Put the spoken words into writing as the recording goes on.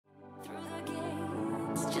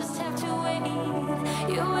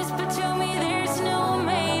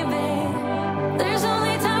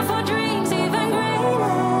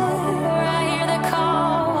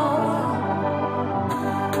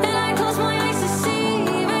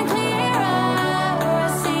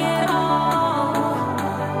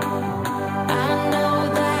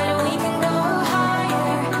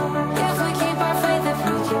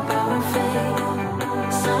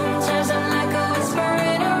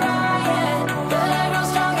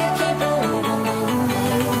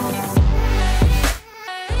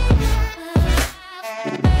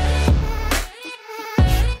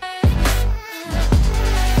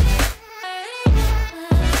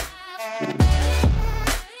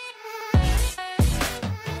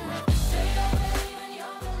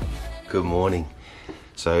Good morning.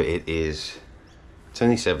 So it's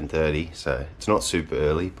only 7:30, so it's not super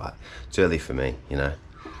early, but it's early for me, you know.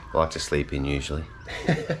 I like to sleep in usually.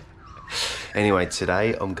 Anyway,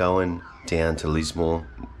 today I'm going down to Lismore.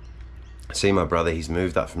 See my brother, he's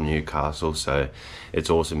moved up from Newcastle, so it's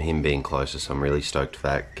awesome him being closer, so I'm really stoked for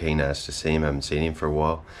that. Keen as to see him, haven't seen him for a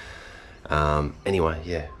while. Anyway,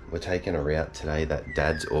 yeah, we're taking a route today that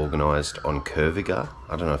Dad's organised on Curviger.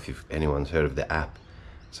 I don't know if anyone's heard of the app.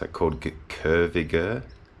 It's like called Curviger,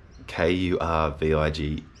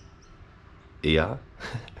 K-U-R-V-I-G-E-R.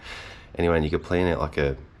 Anyway, and you can plan out like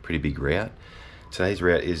a pretty big route. Today's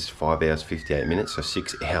route is 5 hours 58 minutes, so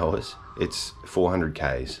 6 hours. It's 400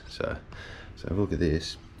 k's. So have a look at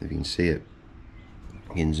this. If you can see it,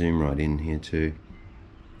 you can zoom right in here too.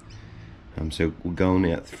 So we're going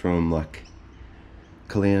out from like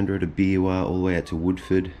Caloundra to Beerwah, all the way out to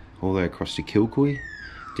Woodford, all the way across to Kilcoy,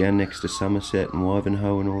 down next to Somerset and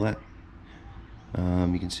Wivenhoe and all that.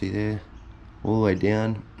 You can see there, all the way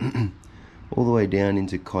down, all the way down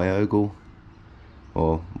into Kyogle,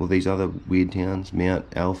 or well these other weird towns, Mount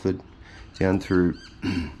Alfred, down through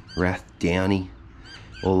Rathdowney,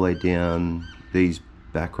 all the way down these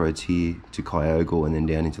back roads here to Kyogle, and then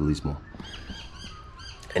down into Lismore.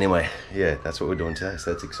 Anyway, yeah, that's what we're doing today,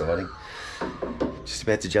 so that's exciting. Just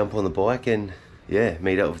about to jump on the bike and yeah,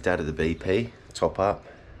 meet up with Dad at the BP, top up,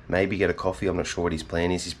 maybe get a coffee. I'm not sure what his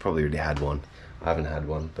plan is. He's probably already had one. I haven't had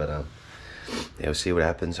one, but yeah, we'll see what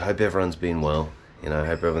happens. I hope everyone's been well, you know, I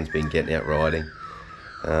hope everyone's been getting out riding.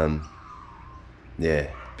 Yeah,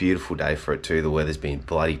 beautiful day for it too. The weather's been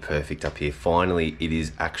bloody perfect up here. Finally, it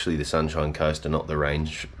is actually the Sunshine Coast and not the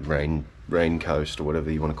rain coast or whatever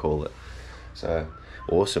you want to call it. So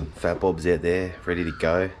awesome. Fat Bob's out there, ready to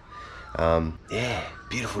go. Yeah,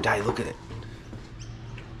 beautiful day. Look at it.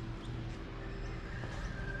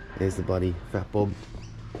 There's the bloody Fat Bob.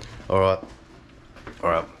 All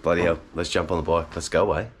right, bloody hell. Let's jump on the bike. Let's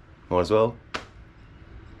go, eh? Might as well.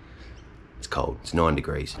 It's cold. It's 9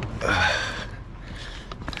 degrees.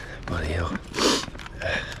 Bloody hell.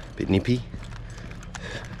 Bit nippy.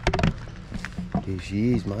 Here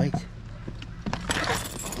she is, mate.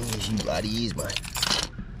 Here she bloody is, mate.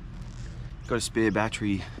 Got a spare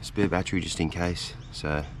battery just in case.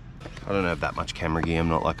 So I don't have that much camera gear. I'm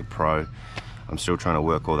not like a pro. I'm still trying to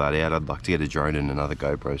work all that out. I'd like to get a drone and another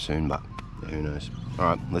GoPro soon, but who knows. All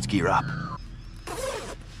right, let's gear up.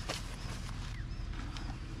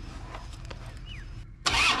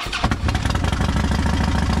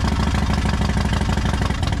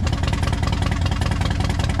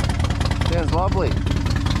 Sounds lovely.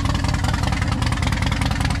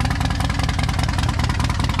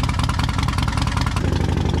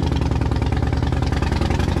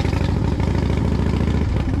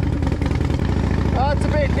 Oh, it's a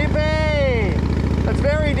bit nippy. It's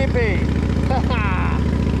very nippy.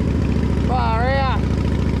 Far out.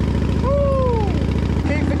 Woo.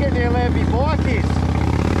 Keep forgetting how loud my bike is.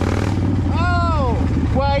 Oh,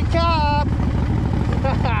 wake up.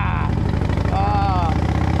 Oh.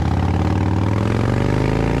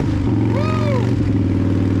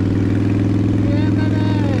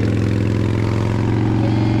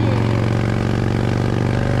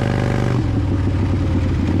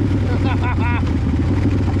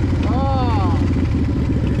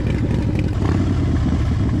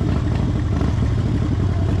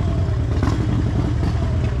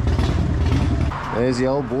 There's the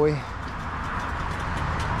old boy.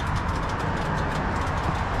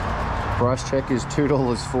 Price check is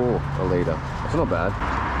 $2.04 a litre. That's not bad.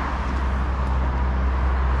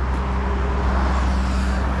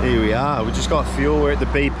 Here we are. We just got fuel. We're at the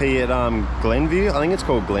BP at Glenview. I think it's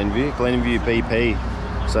called Glenview BP.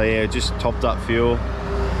 So yeah, just topped up fuel.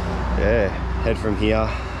 Yeah, head from here.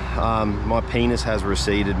 My penis has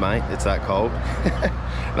receded, mate. It's that cold.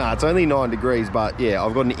 Nah, it's only 9 degrees, but yeah,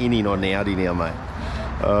 I've got an innie, not an outie now, mate.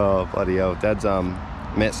 Oh, bloody hell. Dad's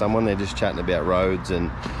met someone. They're just chatting about roads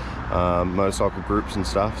and motorcycle groups and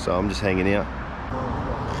stuff, so I'm just hanging out.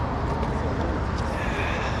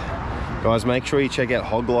 Guys, make sure you check out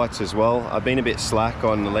hog lights as well. I've been a bit slack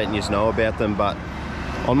on letting you know about them, but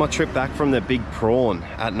on my trip back from the Big Prawn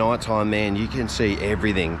at night time, man, you can see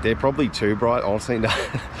everything. They're probably too bright, honestly.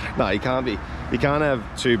 No, you can't be. You can't have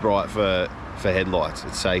too bright for headlights.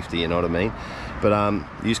 It's safety, you know what I mean? But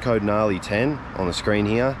use code GNARLY10 on the screen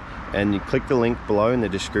here, and you click the link below in the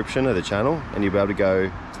description of the channel, and you'll be able to go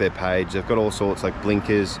to their page. They've got all sorts like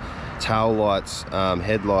blinkers, tail lights,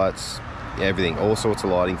 headlights, everything, all sorts of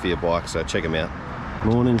lighting for your bike, so check them out.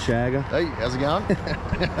 Morning, Shagger. Hey, how's it going?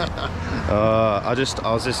 I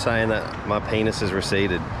was just saying that my penis has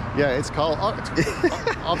receded. Yeah, it's cold.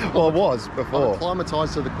 Well, it was before. I'm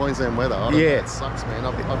acclimatised to the Queensland weather. I don't know, it sucks, man.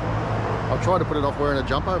 I've tried to put it off wearing a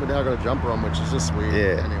jumper, but now I've got a jumper on, which is just weird.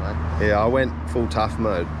 Yeah. Anyway. Yeah, I went full tough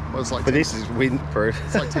mode. Well, it's like but this is windproof.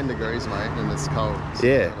 It's like 10 degrees, mate, and it's cold. So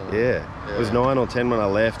yeah. It was 9 or 10 when I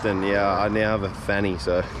left, and I now have a fanny,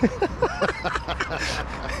 so.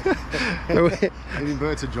 It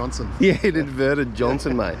inverted Johnson. Yeah, it inverted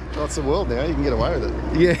Johnson, mate. Oh, it's the world now. You can get away with it.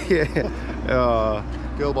 Yeah.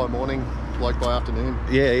 Girl by morning, bloke by afternoon.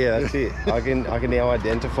 Yeah, that's it. I can now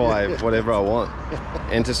identify whatever I want.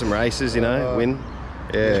 Enter some races, win.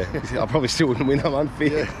 Yeah. I probably still wouldn't win. I'm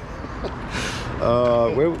unfit. Yeah.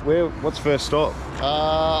 What's first stop?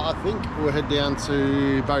 I think we'll head down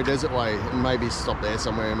to Bow Desert Way and maybe stop there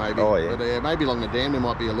somewhere, maybe. Oh, yeah. But maybe along the dam there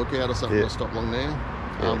might be a lookout or something to stop along there.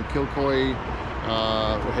 Kilcoy,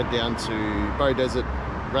 we'll head down to Bow Desert,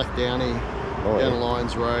 Rathdowney, down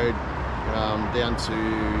Lyons Road, down to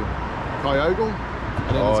Kyogle,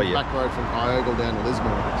 and then there's a back road from Kyogle down to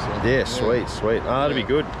Lismore. So, sweet. Oh, that'll be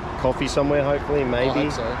good. Coffee somewhere, hopefully, maybe. I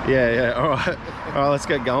hope so. Yeah. All right, let's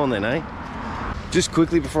get going then, eh? Just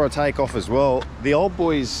quickly before I take off as well, the old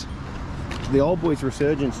boys'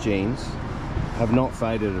 resurgence genes have not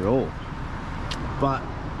faded at all. But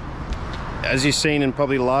as you've seen in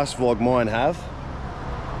probably the last vlog, mine have.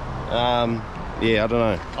 Yeah, I don't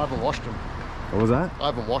know. I haven't washed them. What was that? I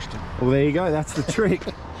haven't washed them. Well, there you go. That's the trick.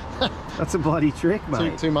 That's a bloody trick,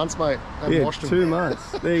 mate. 2 months, mate. I haven't washed them. 2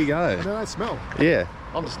 months. There you go. They don't smell. Yeah.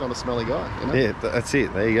 I'm just not a smelly guy, Yeah, that's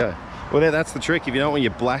it. There you go. Well, that's the trick. If you don't want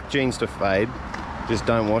your black jeans to fade, just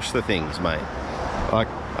don't wash the things, mate. Like,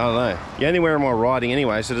 I don't know. You only wear them while riding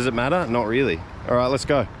anyway, so does it matter? Not really. All right, let's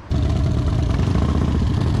go.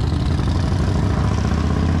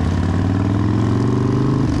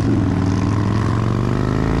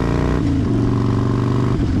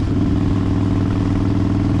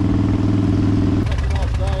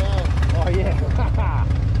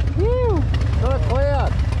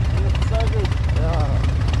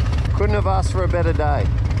 Couldn't have asked for a better day.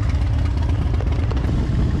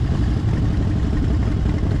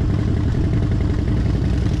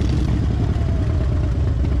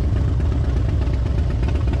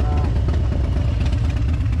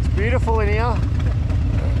 It's beautiful in here.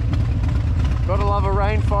 Gotta love a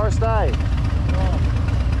rainforest day.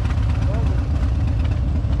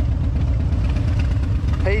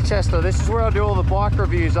 Peachester, this is where I do all the bike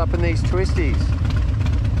reviews, up in these twisties.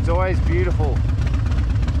 It's always beautiful.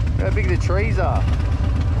 How big the trees are.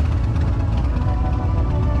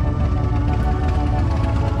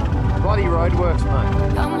 Bloody roadworks,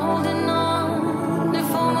 mate. I'm holding on,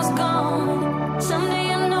 if almost gone.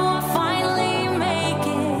 Someday I know I'll finally make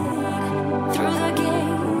it through the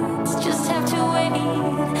gates. Just have to wait.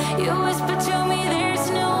 You whisper to me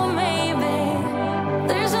there's no maybe.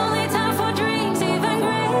 There's only time for dreams even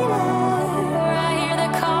greater. I hear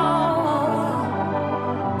the call,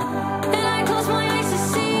 and I close my eyes to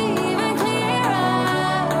see even clearer.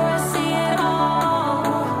 I see it all.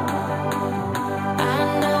 I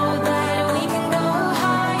know that we can go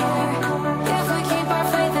higher if we keep our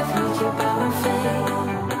faith, if we keep our faith.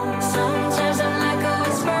 Sometimes I'm like a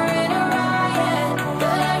whisper in a riot,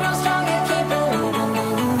 but I grow stronger, keep believing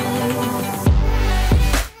in me.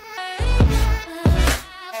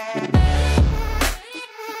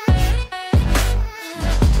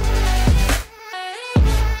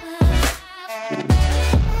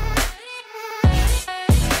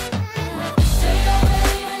 Say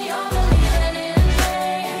you're believing in me.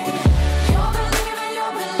 You're believing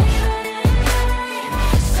in me.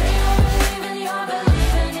 Say you're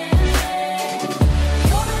believing in me.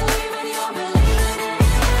 You're believing in me.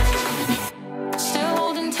 Still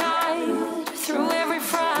holding tight through every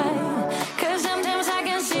fright, 'cause sometimes I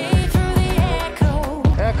can see through the echo.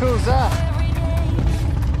 How cool's that?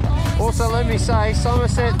 Also, let me say,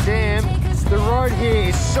 Somerset Dam, the road here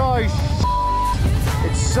is so it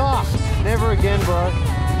sucks. Never again, bro.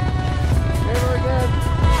 Never again.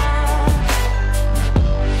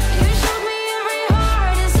 You showed me every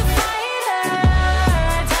heart is a fighter.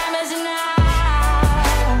 Time is now.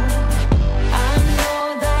 I know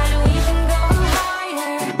that we can go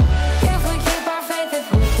higher if we keep our faith, if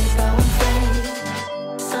we keep our faith.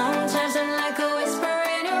 Sometimes I'm like a whisper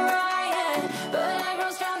in a riot, but I grow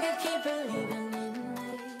stronger, keep believing in me.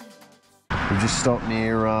 We've just stopped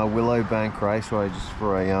near Willow Bank Raceway just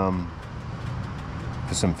for a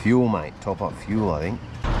for some fuel, mate. Top up fuel, I think.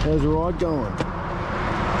 How's the ride going?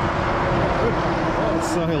 Oh, it's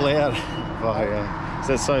so loud. Is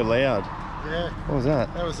that so loud? Yeah. What was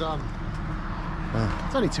that? That was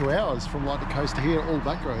It's only 2 hours from like the coast to here, all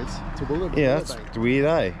back roads to Willow. Yeah, that's weird,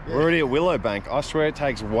 eh? Yeah. We're already at Willowbank. I swear it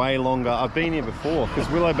takes way longer. I've been here before because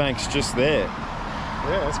Willowbank's just there.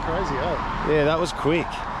 Yeah, that's crazy, eh? Yeah, that was quick.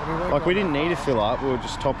 Like we didn't need to fill up, we were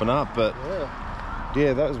just topping up, but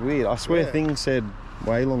yeah, that was weird. I swear things said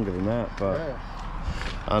way longer than that, but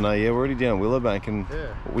I know, yeah, we're already down Willowbank and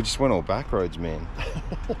we just went all back roads, man.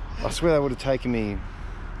 I swear that would have taken me,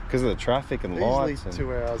 because of the traffic and lights. Easily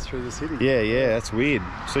 2 hours through the city. Yeah, that's weird.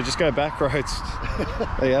 So just go back roads.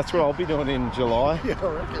 Yeah, that's what I'll be doing in July. Yeah, I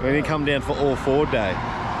reckon. We're going to come down for all 4 day.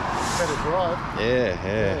 Better drive.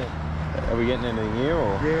 Yeah. Are we getting anything here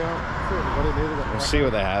or? Yeah, I thought we got in there. We'll see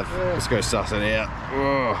what they have. Let's go suss it out.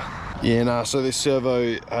 Ugh. Yeah, nah, so this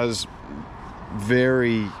servo has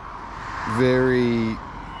very, very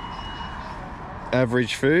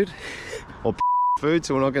average food or food,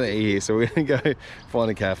 so we're not going to eat here, so we're going to go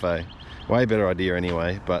find a cafe. Way better idea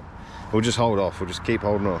anyway, but we'll just hold off. We'll just keep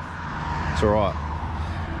holding off. It's all right.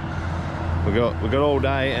 We got all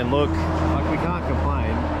day, and look, like we can't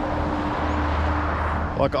complain.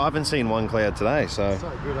 Like I haven't seen one cloud today, so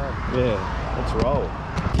good, eh? yeah, let's roll.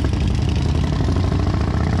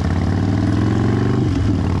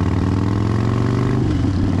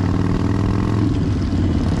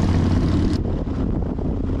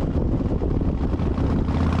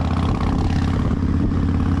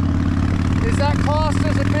 Is that classed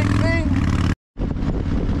as a big thing?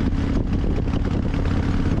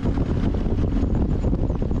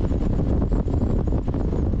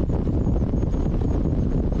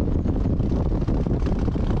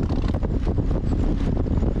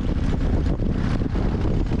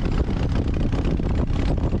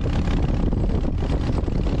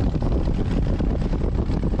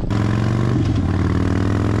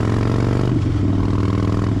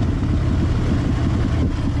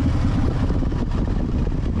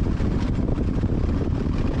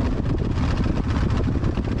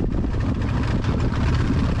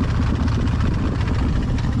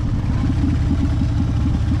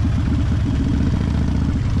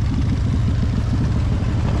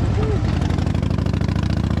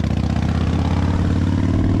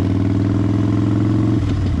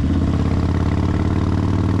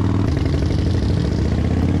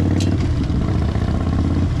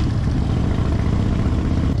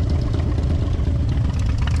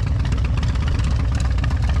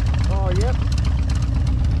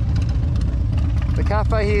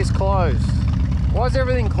 Cafe here is closed. Why is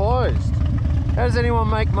everything closed? How does anyone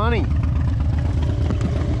make money?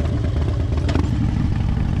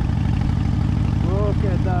 Look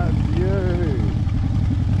at that view.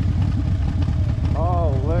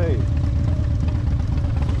 Holy.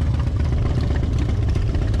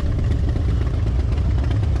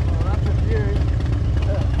 Oh, that's a view.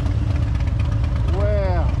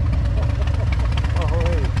 Wow.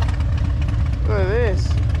 Holy. Look at this.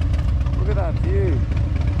 Look at that view.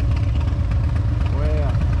 Wow.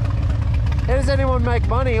 How does anyone make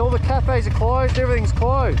money? All the cafes are closed, everything's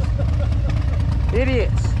closed.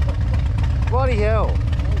 Idiots. Bloody hell.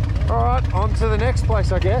 Alright, on to the next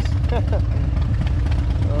place, I guess.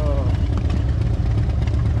 Oh.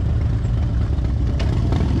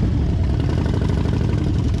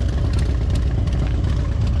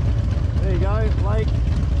 There you go, Lake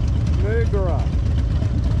Moogerah.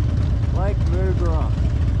 Lake Moogerah.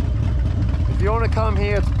 If you want to come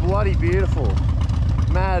here, it's bloody beautiful.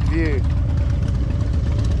 Mad view.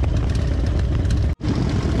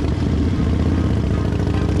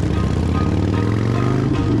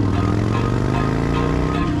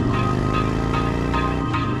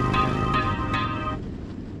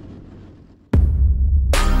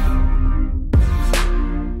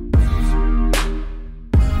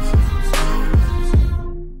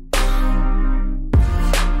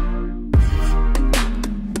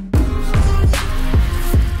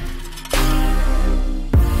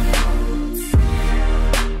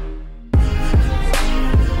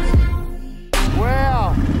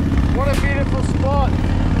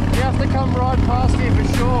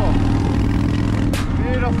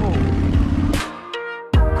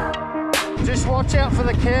 Just watch out for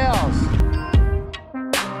the cows.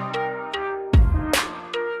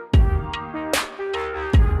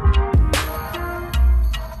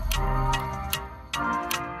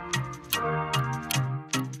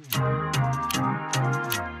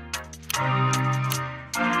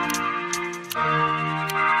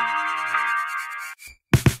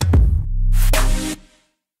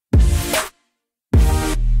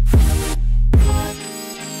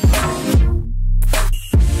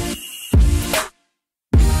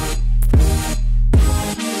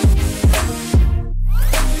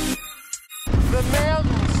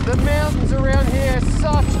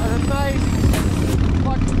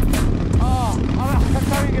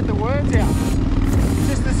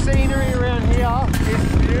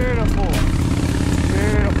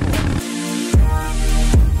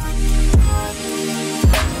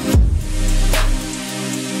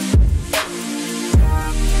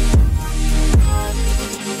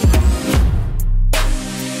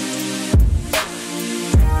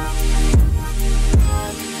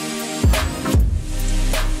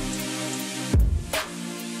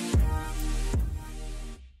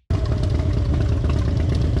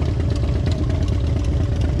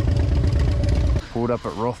 pulled up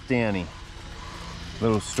at Rathdowney.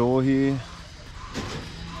 Little store here.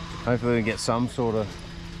 Hopefully we get some sort of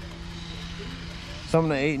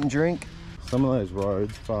something to eat and drink. Some of those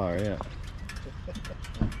roads far out.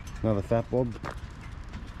 Another fat bob.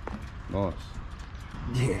 Nice.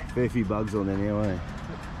 Yeah, fair few bugs on there now,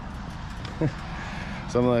 eh?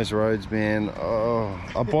 Some of those roads, man. Oh,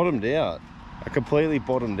 I bottomed out. I completely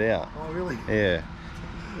bottomed out. Oh, really? Yeah.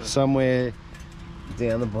 Somewhere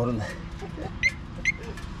down the bottom.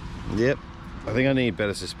 Yep. I think I need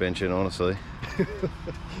better suspension, honestly.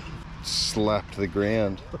 Slapped the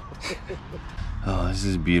ground. Oh, this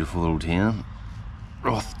is a beautiful little town.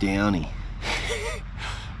 Rathdowney.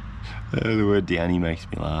 The word Downey makes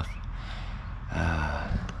me laugh.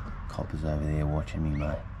 Copper's over there watching me,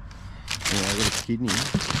 mate. Yeah, I got a kidney.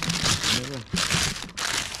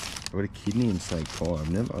 I got a kidney in steak pie. I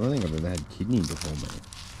don't think I've ever had kidney before, mate.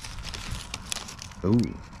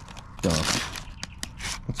 Ooh, duck.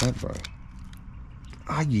 What's that, bro?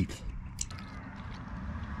 Ah, you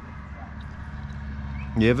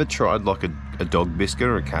ever tried like a dog biscuit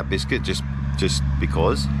or a cat biscuit just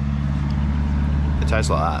because? It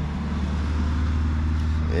tastes like that.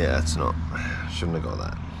 Yeah, it's not. Shouldn't have got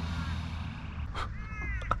that.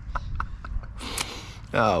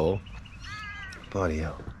 Oh well. Bloody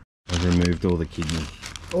hell. I've removed all the kidney.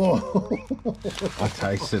 Oh! I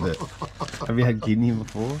tasted it. Have you had kidney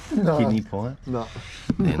before? No. Kidney pie? No.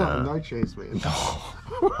 Then, No chance, man. I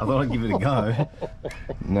thought I'd give it a go.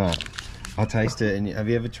 No. I taste it, and have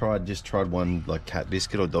you ever tried one like cat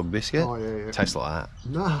biscuit or dog biscuit? Oh, yeah, yeah. Tastes like that.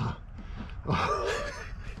 No.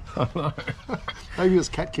 I know. Maybe it's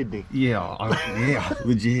cat kidney. Yeah, yeah,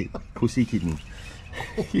 legit. Pussy kidney.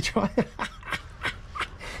 You try it?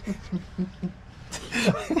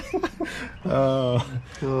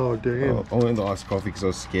 Oh, damn. I went to iced coffee because I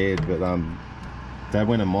was scared, but Dad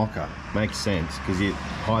went a mocha. Makes sense because it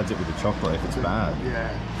hides it with the chocolate if it's bad. Yeah.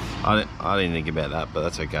 I didn't think about that, but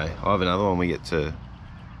that's okay. I have another one. We get to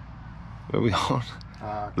where are we on?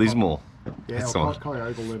 Lismore. Yeah, that's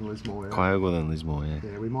Kyogle and Lismore. Yeah. Kyogle and Lismore, yeah.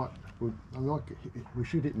 Yeah, we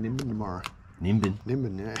should hit Nimbin tomorrow. Nimbin?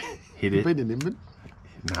 Nimbin, yeah. Hit You've it? been to Nimbin?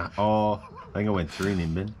 Nah. Oh, I think I went through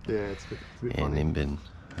Nimbin. Yeah, it's a bit Yeah, funny. Nimbin.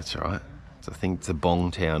 That's right. I think it's the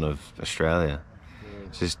bong town of Australia.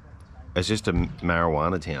 Yeah. It's just a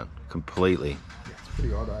marijuana town, completely. Yeah, it's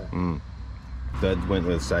pretty odd, eh? Dad went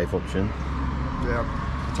with a safe option. Yeah.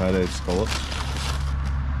 Potato scallops.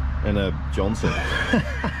 And a Johnson.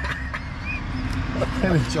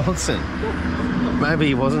 And a Johnson. Maybe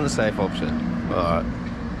he wasn't a safe option. Alright.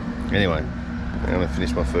 Anyway, I'm gonna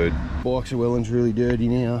finish my food. Bikes are well and truly dirty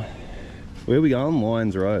now. Where are we going?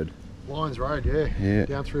 Lyons Road. Lyons Road, yeah. Yeah.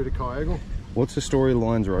 Down through to Kyogle. What's the story of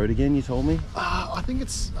Lyons Road again, you told me? I think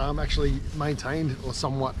it's actually maintained or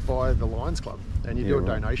somewhat by the Lions Club, and you do a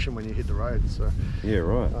donation when you hit the road. So Yeah,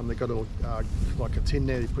 right. they've got like a tin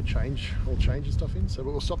there. You put all change and stuff in. So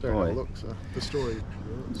we'll stop there and have a yeah. look. So the story.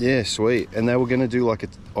 Yeah, sweet. And they were going to do like a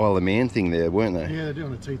Isle of Man thing there, weren't they? Yeah, they're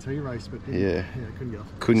doing a TT race, but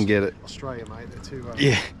Couldn't get it. Australia, mate. They're too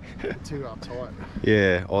Yeah. too uptight.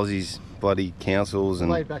 Yeah, Aussies, bloody councils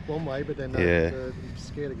and Laid back one way, but then they're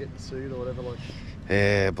scared of getting sued or whatever. Like.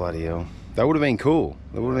 yeah, bloody hell. That would have been cool.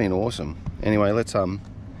 That would have been awesome. Anyway, let's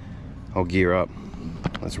I'll gear up.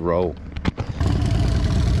 Let's roll.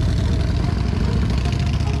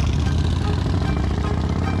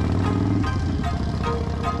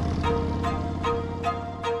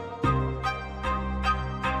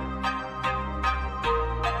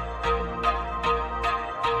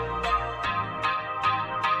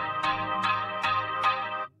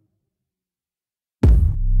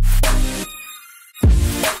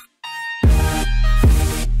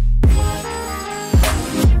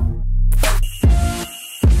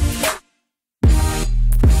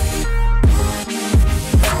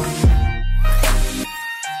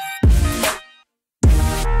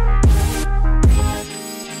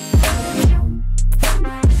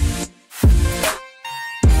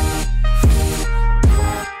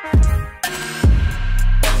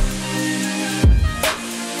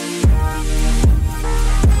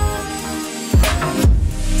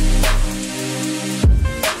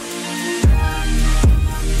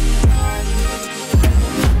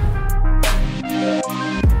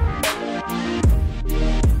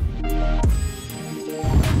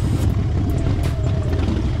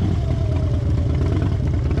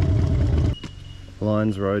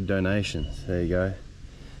 Lyons Road donations, there you go.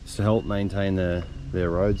 It's to help maintain their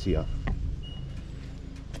roads here.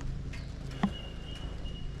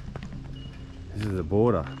 This is the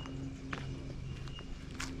border.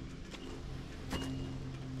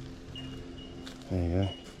 There you go.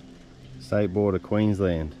 State border,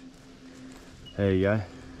 Queensland. There you go.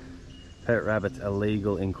 Pet rabbits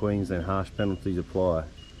illegal in Queensland. Harsh penalties apply.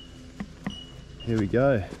 Here we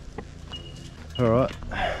go. Alright.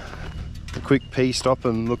 A quick pee stop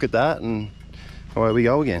and look at that, and away we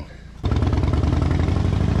go again.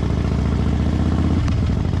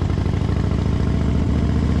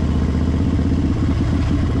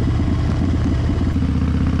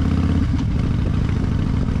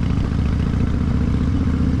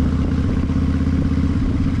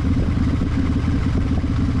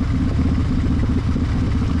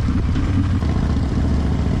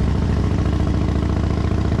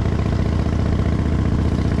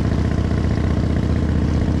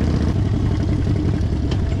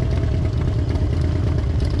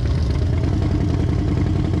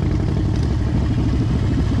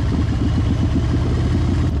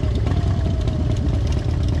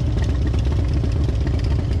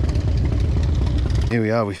 Here we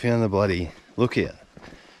are, we found the bloody lookout.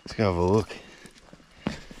 Let's go have a look.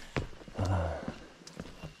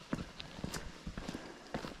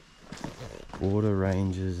 Border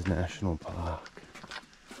Ranges National Park.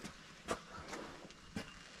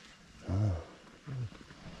 Oh.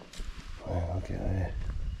 Wow, look at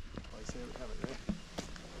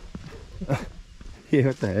that. Yeah,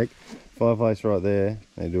 what the heck? Fireplace right there.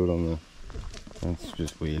 They do it on the... That's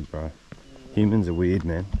just weird, bro. Humans are weird,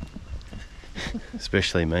 man.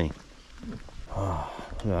 Especially me. Oh,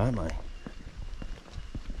 look at that, mate.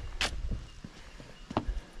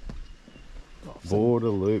 Border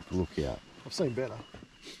Loop Lookout. I've seen better.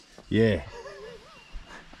 Yeah.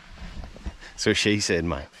 So she said,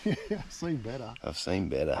 mate. Yeah, I've seen better. I've seen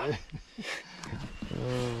better.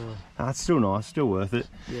 It's still nice, still worth it.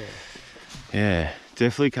 Yeah. Yeah,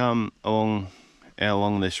 definitely come along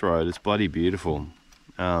this road. It's bloody beautiful.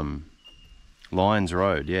 Lions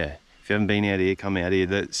Road, yeah. If you haven't been out here, come out here.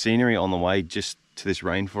 The scenery on the way just to this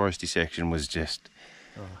rainforesty section was just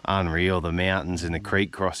unreal. The mountains and the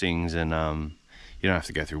creek crossings, and you don't have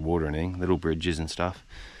to go through water or anything. Little bridges and stuff.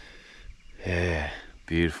 Yeah,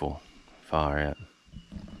 beautiful. Far out.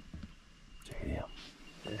 Check it out.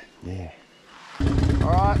 Yeah.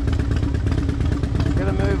 Alright,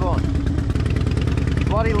 gonna move on.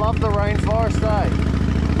 Bloody love the rainforest, eh?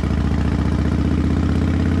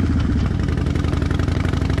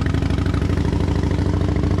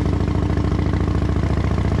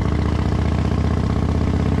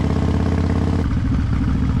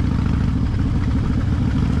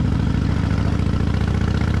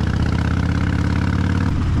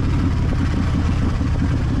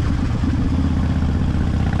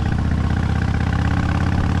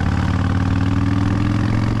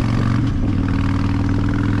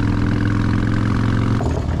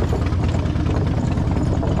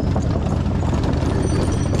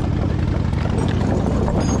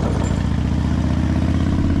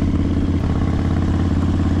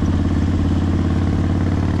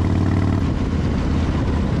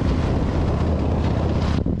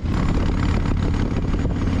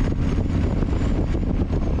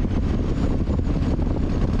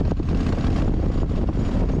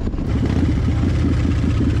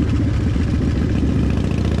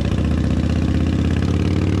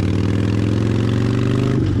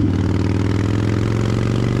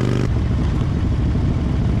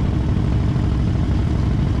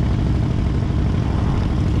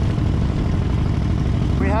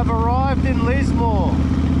 Have arrived in Lismore.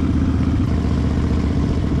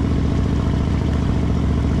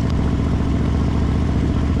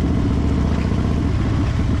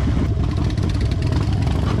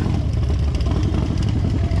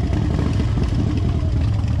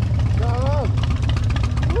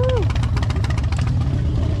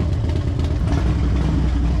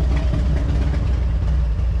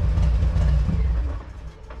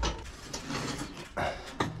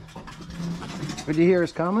 Did you hear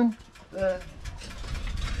us coming? Yeah,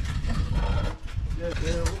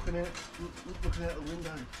 they're looking out the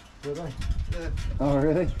window. Were they? Yeah. Oh,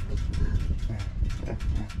 really?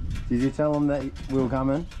 Did you tell them that we were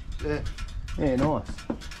coming? Yeah. Yeah, nice.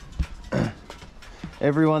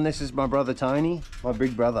 Everyone, this is my brother Tony, my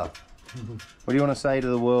big brother. What do you want to say to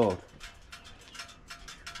the world?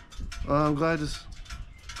 I'm glad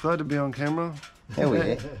to be on camera. Hell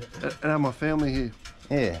yeah. And have my family here.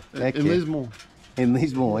 Yeah, In Lismore. In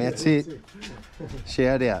Lismore, that's it.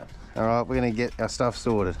 Shout out. All right, we're gonna get our stuff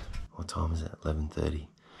sorted. What time is it? 11:30.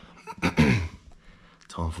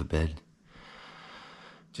 Time for bed.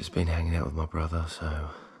 Just been hanging out with my brother, so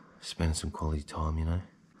spending some quality time, you know.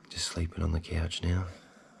 Just sleeping on the couch now.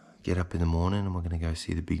 Get up in the morning and we're gonna go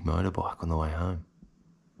see the big motorbike on the way home.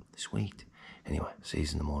 Sweet. Anyway, see you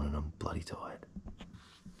in the morning. I'm bloody tired.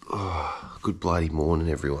 Oh, good bloody morning,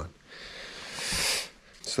 everyone.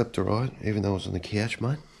 Slept alright, even though I was on the couch,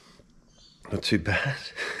 mate. Not too bad.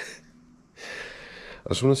 I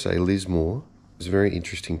just want to say Lismore is a very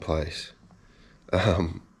interesting place.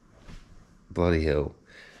 Bloody hell.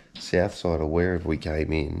 South side or wherever we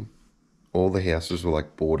came in, all the houses were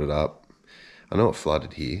like boarded up. I know it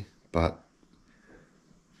flooded here, but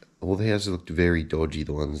all the houses looked very dodgy,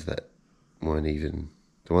 the ones that weren't even,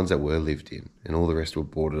 the ones that were lived in, and all the rest were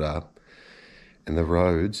boarded up. And the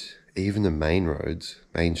roads, even the main roads,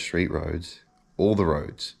 main street roads, all the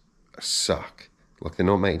roads suck. Like, they're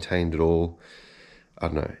not maintained at all. I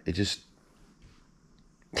don't know, it just...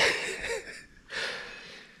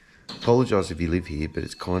 Apologise if you live here, but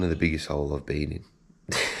it's kind of the biggest hole I've been in.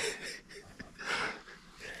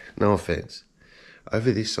 No offence.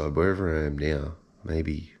 Over this side, wherever I am now,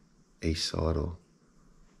 maybe east side or,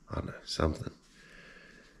 I don't know, something.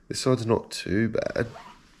 This side's not too bad.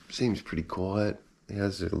 Seems pretty quiet. The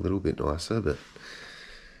houses are a little bit nicer, but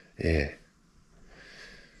yeah.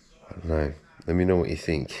 I don't know. Let me know what you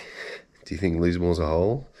think. Do you think Lismore's a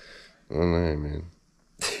hole? I don't know, man.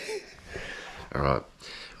 Alright.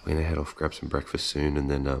 We're gonna head off, grab some breakfast soon, and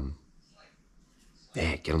then,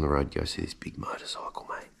 yeah, get on the road, go see this big motorcycle,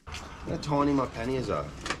 mate. How tiny my panniers are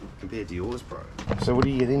compared to yours, bro. So what do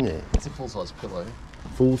you get in there? It's a full-size pillow.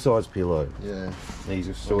 Full-size pillow? Yeah. These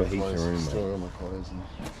are still a heap of room, mate. Store all my clothes. And...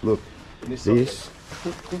 Look, this,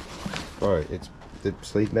 bro, it's, the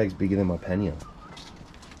sleep bag's bigger than my pannier.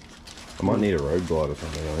 I might need a road glide or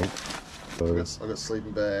something, I think. So, I've got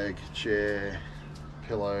sleeping bag, chair,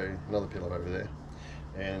 pillow, another pillow over there.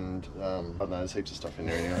 And I don't know, there's heaps of stuff in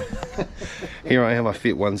there anyway. Here I am, I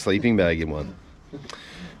fit one sleeping bag in one.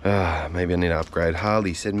 Maybe I need to upgrade.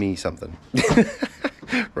 HARLEY, send me something.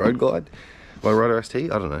 Road glide? My Road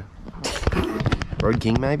RST? I don't know. Road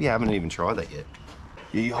King maybe? I haven't even tried that yet.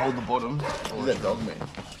 Yeah, you hold the bottom. Look at that dog, man.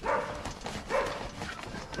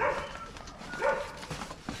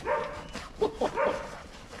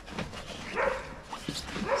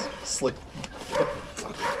 Slick.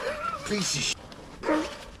 Piece of shit.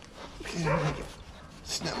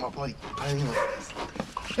 Snap my plate.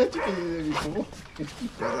 How'd you get in there before?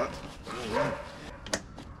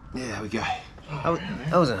 Yeah, there we go.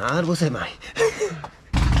 That wasn't hard, was it, mate?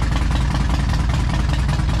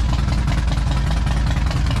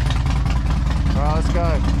 Alright, let's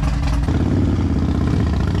go.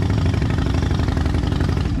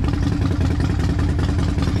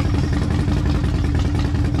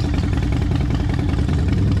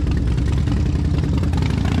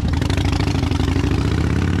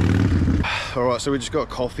 Alright, so we just got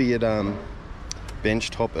coffee at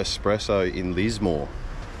Benchtop Espresso in Lismore.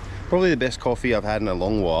 Probably the best coffee I've had in a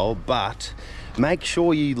long while, but make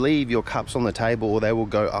sure you leave your cups on the table or they will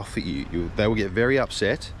go off at you. They will get very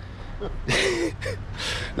upset.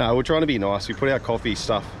 No, we're trying to be nice. We put our coffee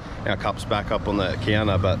stuff, our cups back up on the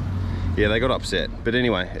counter, but yeah, they got upset. But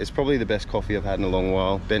anyway, it's probably the best coffee I've had in a long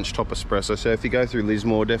while. Benchtop Espresso. So if you go through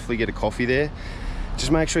Lismore, definitely get a coffee there.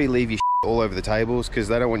 Just make sure you leave your all over the tables because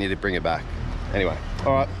they don't want you to bring it back. Anyway,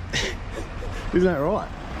 all right. Isn't that right?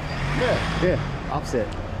 Yeah. Yeah. Upset.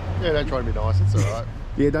 Yeah, don't try to be nice, it's alright.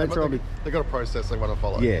 Yeah, don't try to be... They've got a process they want to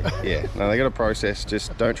follow. Yeah, yeah. No, they got a process.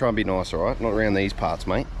 Just don't try and be nice, all right? Not around these parts,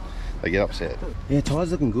 mate. They get upset. Yeah,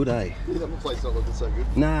 Ty's looking good, eh? Yeah, that plate's not looking so good.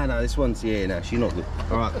 Nah, no, this one's, yeah, no, she's not good.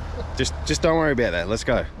 All right, just don't worry about that. Let's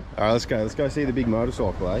go. All right, let's go. Let's go see the big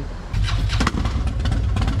motorcycle, eh?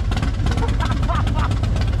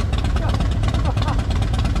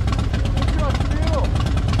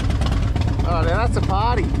 Oh, now that's a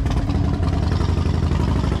party.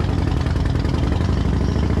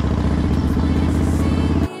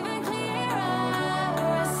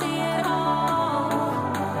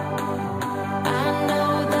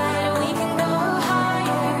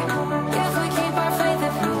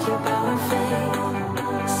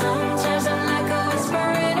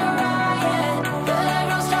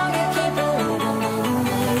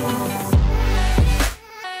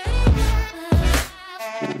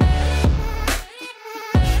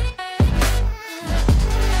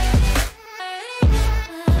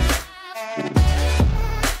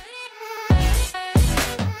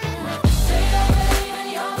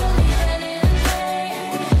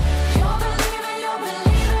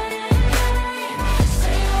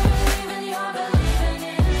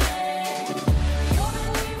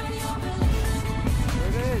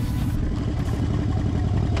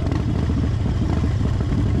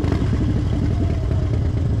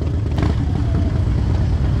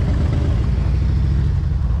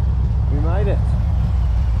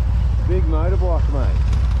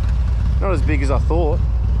 Not as big as I thought.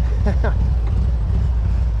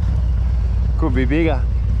 Could be bigger.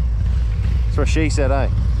 That's what she said, eh?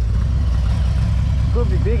 Could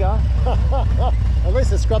be bigger. At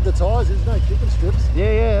least they scrubbed the tyres, there's no chicken strips.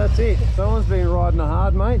 Yeah, that's it. Someone's been riding a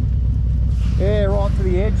hard, mate. Yeah, right to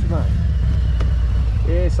the edge, mate.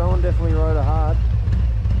 Yeah, someone definitely rode a hard.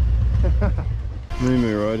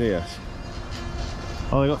 Moo Roadhouse.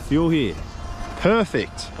 Oh, they got fuel here.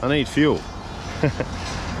 Perfect. I need fuel.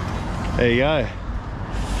 There you go.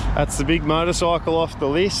 That's the big motorcycle off the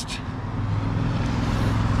list.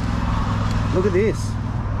 Look at this.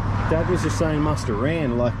 Dad was just saying must have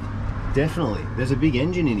ran, like, definitely. There's a big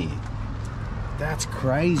engine in here. That's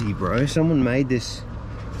crazy, bro. Someone made this,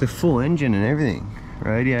 the full engine and everything.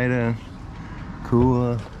 Radiator,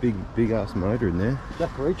 cooler, big ass motor in there. Jack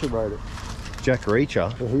Reacher rode it. Jack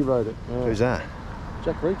Reacher? Yeah, he rode it. Yeah. Who's that?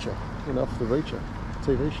 Jack Reacher, off the Reacher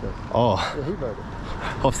TV show. Oh. Yeah, he rode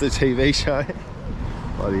it. Off the TV show?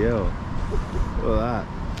 Bloody hell. Look at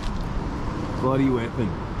that. Bloody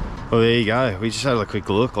weapon. Well, there you go. We just had a quick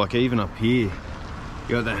look. Like, even up here,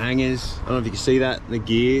 you got the hangers. I don't know if you can see that. The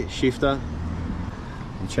gear shifter.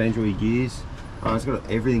 You change all your gears. Oh, it's got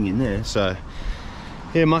everything in there. So,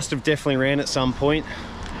 yeah, must have definitely ran at some point.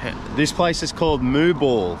 This place is called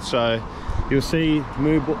Mooball. So, you'll see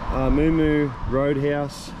Moo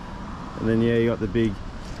Roadhouse. And then, yeah, you got the big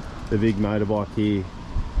motorbike here.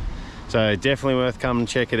 So, definitely worth coming and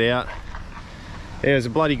check it out. Yeah, it was a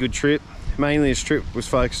bloody good trip. Mainly this trip was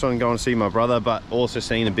focused on going to see my brother, but also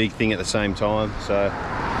seeing a big thing at the same time. So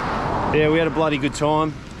yeah, we had a bloody good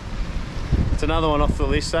time. It's another one off the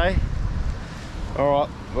list, eh? All right,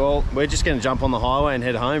 well, we're just going to jump on the highway and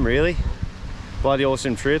head home, really. Bloody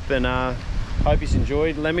awesome trip, and hope you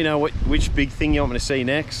enjoyed. Let me know which big thing you want me to see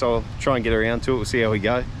next. I'll try and get around to it. We'll see how we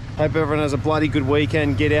go. Hope everyone has a bloody good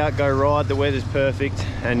weekend. Get out, go ride. The weather's perfect,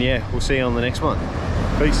 and yeah, we'll see you on the next one.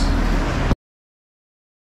 Peace.